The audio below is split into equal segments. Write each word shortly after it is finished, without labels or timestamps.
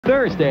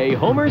Thursday,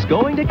 Homer's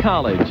going to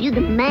college. You the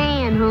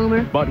man,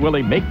 Homer. But will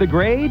he make the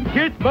grade?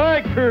 Kiss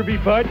my Kirby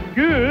butt.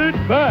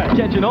 Goodbye.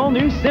 Catch an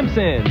all-new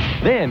Simpsons.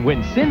 Then,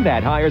 when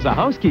Sinbad hires a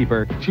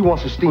housekeeper, She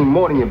wants to steam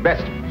more than your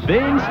vegetables.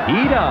 things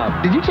heat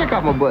up. Did you check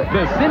out my butt?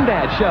 The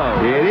Sinbad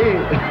Show. There it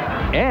is.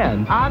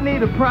 And I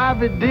need a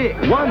private dick.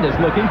 Wanda's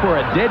looking for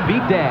a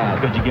deadbeat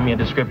dad. Could you give me a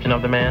description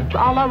of the man?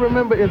 All I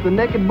remember is the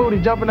naked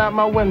booty jumping out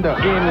my window.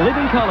 In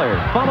living color,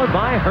 followed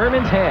by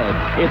Herman's Head.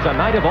 It's a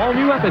night of all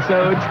new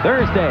episodes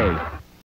Thursday.